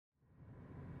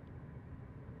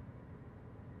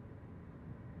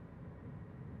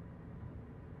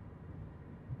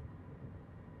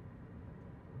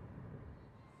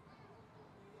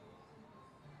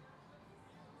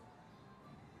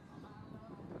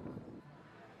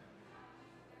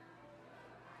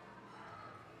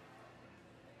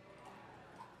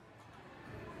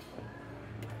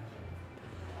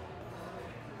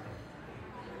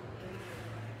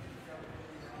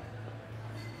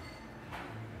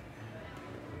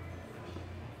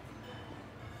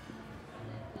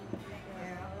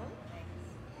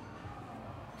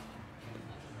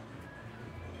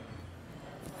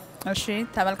እሺ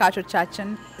ተመልካቾቻችን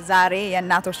ዛሬ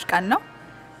የእናቶች ቀን ነው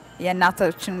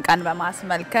የእናቶችን ቀን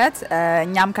በማስመልከት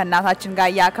እኛም ከእናታችን ጋር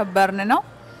ያከበርን ነው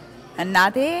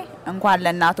እናቴ እንኳን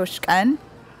ለእናቶች ቀን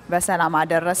በሰላም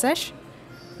አደረሰሽ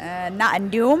እና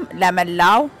እንዲሁም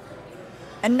ለመላው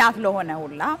እናት ለሆነ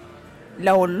ሁላ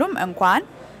ለሁሉም እንኳን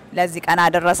ለዚህ ቀን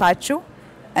አደረሳችሁ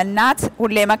እናት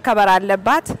ሁሌ መከበር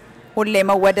አለባት ሁሌ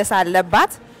መወደስ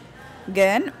አለባት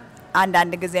ግን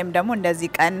አንዳንድ ጊዜም ደግሞ እንደዚህ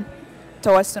ቀን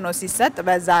ተወስኖ ሲሰጥ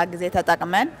በዛ ጊዜ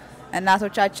ተጠቅመን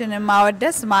እናቶቻችንን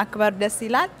ማወደስ ማክበር ደስ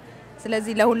ይላል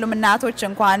ስለዚህ ለሁሉም እናቶች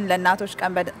እንኳን ለእናቶች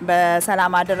ቀን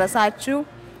በሰላም አደረሳችሁ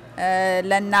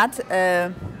ለእናት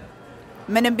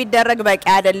ምንም ቢደረግ በቂ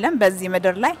አይደለም በዚህ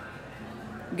ምድር ላይ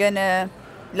ግን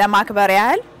ለማክበር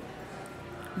ያህል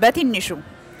በትንሹ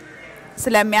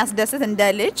ስለሚያስደስት እንደ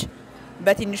ልጅ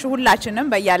በትንሹ ሁላችንም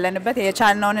በያለንበት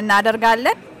የቻልነውን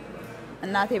እናደርጋለን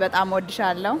እናቴ በጣም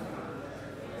ወድሻለሁ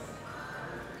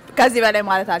ከዚህ በላይ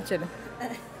ማለት አልችልም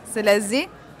ስለዚህ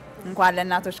እንኳን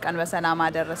ለእናቶች ቀን በሰላም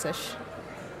አደረሰሽ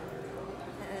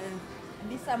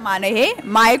እንዲሰማ ነው ይሄ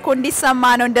ማይኩ እንዲሰማ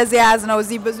ነው እንደዚህ ያዝ ነው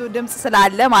እዚህ ብዙ ድምጽ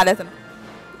ስላለ ማለት ነው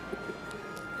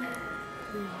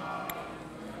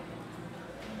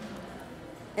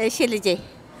እሺ ልጄ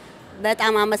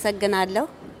በጣም አመሰግናለሁ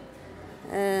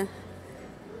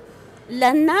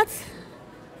ለእናት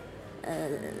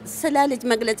ስለ ልጅ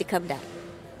መግለጽ ይከብዳል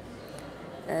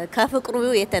ከፍቅሩ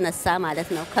የተነሳ ማለት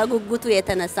ነው ከጉጉቱ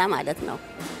የተነሳ ማለት ነው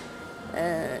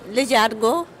ልጅ አድጎ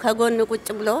ከጎን ቁጭ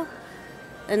ብሎ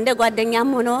እንደ ጓደኛም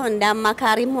ሆኖ እንደ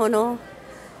አማካሪም ሆኖ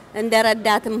እንደ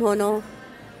ረዳትም ሆኖ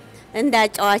እንደ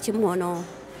አጫዋችም ሆኖ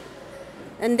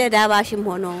እንደ ዳባሽም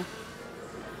ሆኖ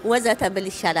ወዘተ ብል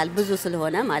ይሻላል ብዙ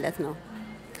ስለሆነ ማለት ነው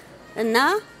እና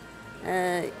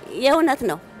የእውነት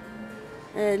ነው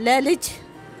ለልጅ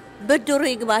ብድሩ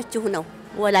ይግባችሁ ነው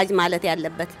ወላጅ ማለት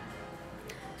ያለበት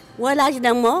ወላጅ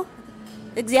ደግሞ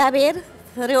እግዚአብሔር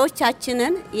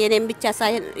ፍሬዎቻችንን የኔም ብቻ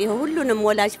ሳይሆን የሁሉንም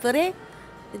ወላጅ ፍሬ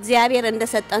እግዚአብሔር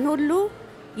እንደሰጠን ሁሉ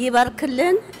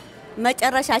ይባርክልን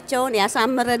መጨረሻቸውን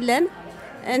ያሳምርልን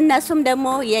እነሱም ደግሞ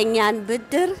የኛን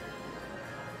ብድር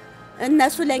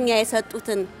እነሱ ለኛ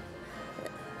የሰጡትን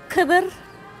ክብር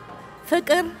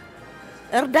ፍቅር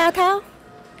እርዳታ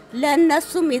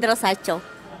ለነሱም ይድረሳቸው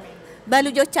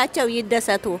በልጆቻቸው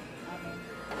ይደሰቱ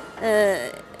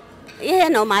ይሄ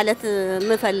ነው ማለት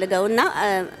ምፈልገውና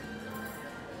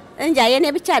እንጃ የኔ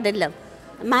ብቻ አይደለም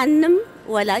ማንንም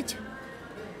ወላጅ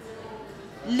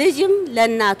ልጅም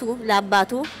ለናቱ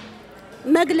ለአባቱ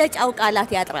መግለጫው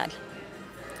ቃላት ያጥራል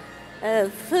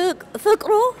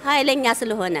ፍቅሩ ኃይለኛ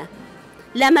ስለሆነ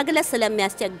ለመግለጽ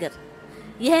ስለሚያስቸግር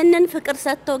ይሄንን ፍቅር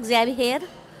ሰጥቶ እግዚአብሔር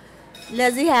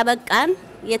ለዚህ ያበቃን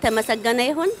የተመሰገነ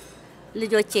ይሁን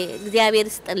ልጆቼ እግዚአብሔር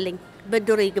ይስጥልኝ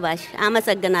ብድሩ ይግባሽ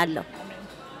አመሰግናለሁ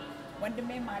ወንድሜ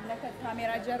ማለከ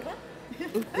ካሜራ ጀርባ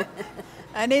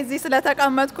እኔ እዚህ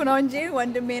ስለተቀመጥኩ ነው እንጂ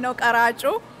ወንድሜ ነው ቀራጩ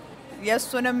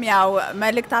የሱንም ያው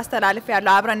መልእክት አስተላልፍ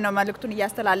ያለው አብረን ነው መልእክቱን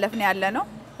ያስተላልፍን ያለ ነው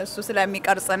እሱ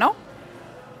ስለሚቀርጽ ነው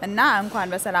እና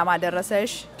እንኳን በሰላም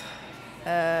አደረሰሽ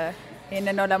ይሄን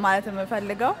ነው ለማለት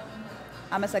የምፈልገው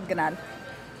አመሰግናለሁ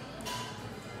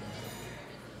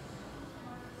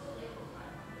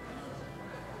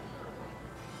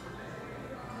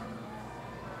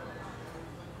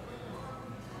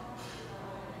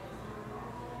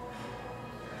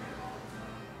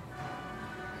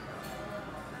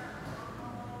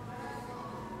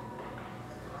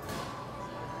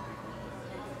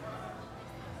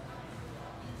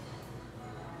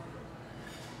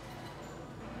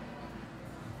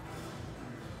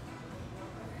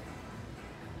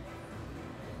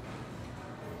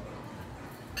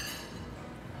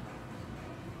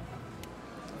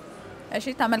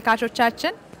እሺ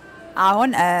ተመልካቾቻችን አሁን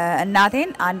እናቴን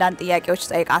አንዳንድ ጥያቄዎች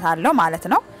ጠይቃታለሁ ማለት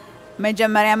ነው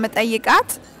መጀመሪያ መጠይቃት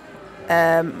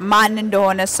ማን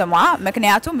እንደሆነ ስሟ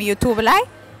ምክንያቱም ዩቲዩብ ላይ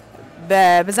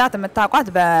በብዛት የምታቋት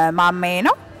በማማዬ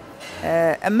ነው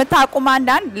የምታቁም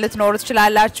አንዳንድ ልትኖሩ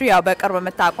ትችላላችሁ ያው በቅርብ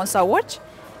የምታቁን ሰዎች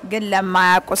ግን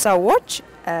ለማያውቁ ሰዎች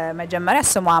መጀመሪያ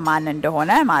ስሟ ማን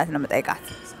እንደሆነ ማለት ነው መጠይቃት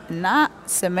እና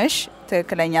ስምሽ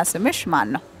ትክክለኛ ስምሽ ማን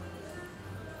ነው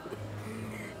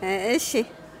እሺ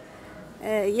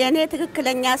የኔ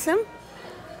ትክክለኛ ስም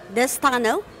ደስታ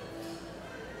ነው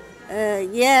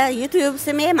የዩቲዩብ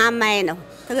ስሜ ማማዬ ነው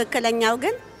ትክክለኛው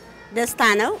ግን ደስታ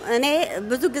ነው እኔ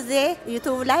ብዙ ጊዜ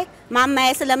ዩቲዩብ ላይ ማማዬ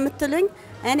ስለምትሉኝ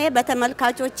እኔ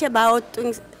በተመልካቾቼ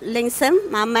ባወጡልኝ ስም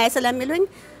ማማዬ ስለሚሉኝ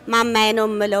ማማዬ ነው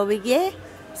ምለው ብዬ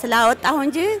ስላወጣሁ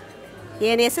እንጂ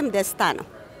የኔ ስም ደስታ ነው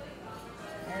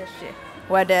እሺ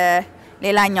ወደ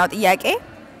ሌላኛው ጥያቄ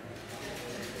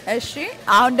እሺ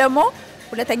አሁን ደግሞ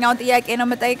ሁለተኛው ጥያቄ ነው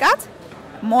መጠይቃት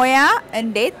ሞያ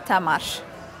እንዴት ተማርሽ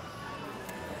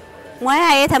ሙያ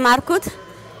የተማርኩት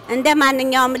እንደ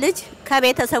ማንኛውም ልጅ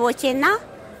ከቤተሰቦቼና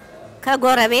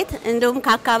ከጎረቤት እንዲሁም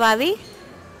ከአካባቢ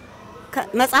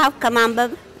መጽሐፍ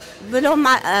ከማንበብ ብሎም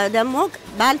ደግሞ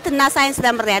ባልትና ሳይንስ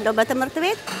ተምሬያለሁ በትምህርት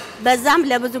ቤት በዛም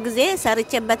ለብዙ ጊዜ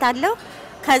ሰርቼበታለሁ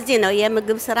ከዚህ ነው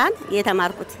የምግብ ስራን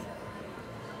የተማርኩት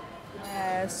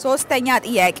ሶስተኛ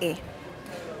ጥያቄ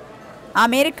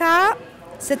አሜሪካ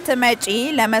ስትመጪ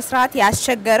ለመስራት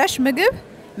ያስቸገረሽ ምግብ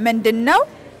ምንድነው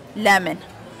ለምን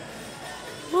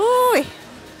ውይ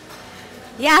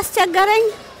ያስቸገረኝ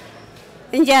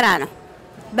እንጀራ ነው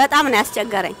በጣም ነው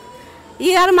ያስቸገረኝ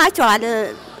ይገርማቸዋል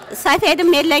ሰፌድም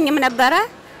የለኝም ነበር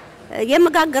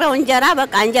የምጋግረው እንጀራ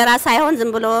በቃ እንጀራ ሳይሆን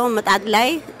ዝም ብሎ ምጣድ ላይ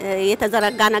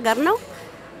የተዘረጋ ነገር ነው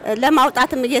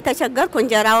ለማውጣትም እየተቸገርኩ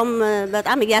እንጀራውም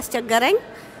በጣም ያስቸገረኝ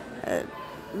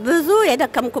ብዙ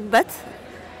የደከምኩበት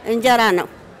እንጀራ ነው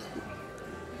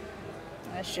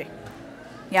እሺ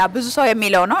ያ ብዙ ሰው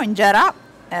የሚለው ነው እንጀራ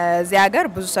እዚህ ሀገር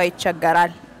ብዙ ሰው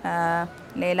ይቸገራል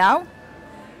ሌላው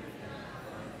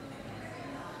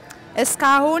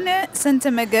እስካሁን ስንት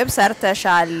ምግብ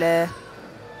ሰርተሻል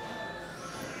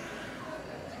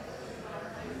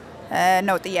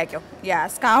ነው ጥያቄው ያ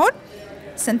እስካሁን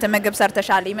ስንት ምግብ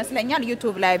ሰርተሻል ይመስለኛል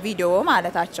ዩቲዩብ ላይ ቪዲዮ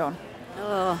ማለታቸው ነው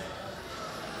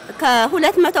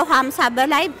ከ250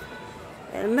 በላይ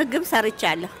ምግብ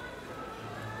ሰርቻለሁ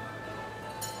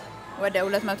ወደ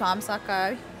 250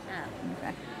 አካባቢ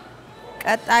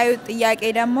ቀጣዩ ጥያቄ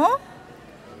ደግሞ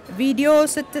ቪዲዮ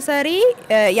ስትሰሪ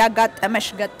ያጋጠመሽ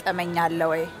ገጠመኛል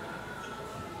ወይ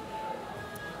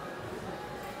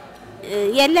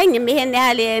የለኝም ይሄን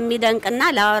ያህል የሚደንቅና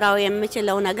ላወራው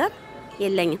የምችለው ነገር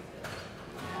የለኝም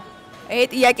ይሄ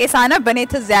ጥያቄ ሳነብ በኔ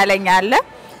ትዝ ያለኝ አለ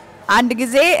አንድ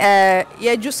ጊዜ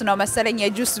የጁስ ነው መሰለኝ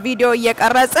የጁስ ቪዲዮ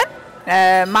እየቀረጽን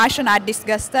ማሽን አዲስ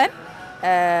ገዝተን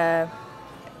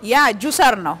ያ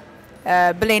ጁሰር ነው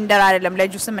ብሌንደር አይደለም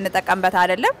ለጁስ የምንጠቀምበት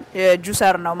አይደለም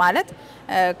ጁሰር ነው ማለት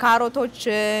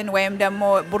ካሮቶችን ወይም ደግሞ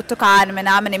ብርቱካን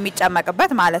ምናምን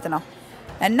የሚጨመቅበት ማለት ነው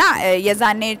እና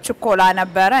የዛኔ ቸኮላ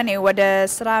ነበር እኔ ወደ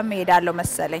ስራ መሄዳለሁ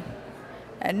መሰለኝ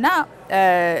እና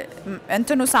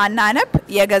እንትኑ ሳናነብ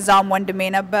የገዛው ወንድሜ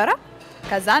ነበር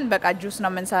ከዛን በቃ ጁስ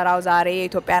ነው የምንሰራው ዛሬ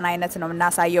የኢትዮጵያን አይነት ነው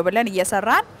እናሳየው ብለን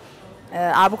እየሰራን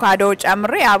አቮካዶ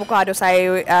ጨምሬ አቮካዶ ሳይ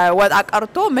ወጣ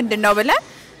ቀርቶ ምንድነው ብለን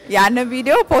ያን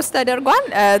ቪዲዮ ፖስት ተደርጓል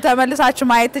ተመልሳችሁ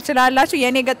ማየት ትችላላችሁ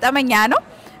የኔ ገጠመኛ ነው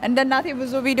እንደናቴ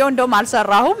ብዙ ቪዲዮ እንደውም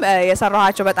አልሰራሁም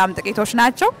የሰራኋቸው በጣም ጥቂቶች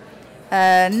ናቸው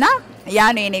እና ያ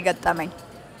ነው የኔ ገጠመኝ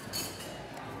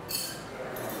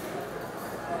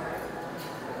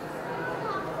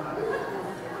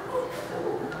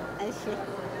እሺ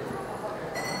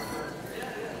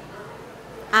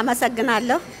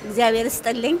አመሰግናለሁ እግዚአብሔር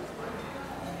ይስጥልኝ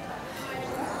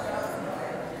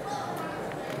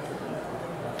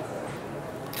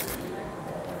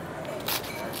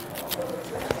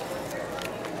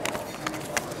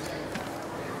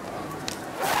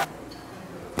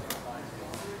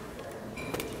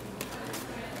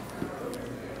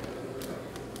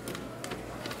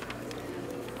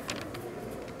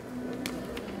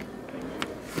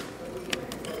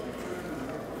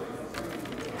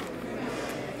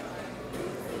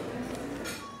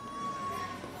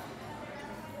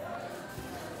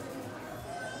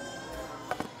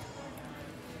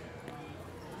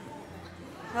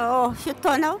ሽቶ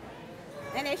ነው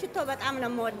እኔ ሽቶ በጣም ነው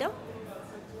የምወደው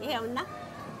ይሄውና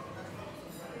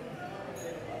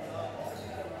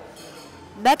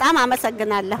በጣም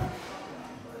አመሰግናለሁ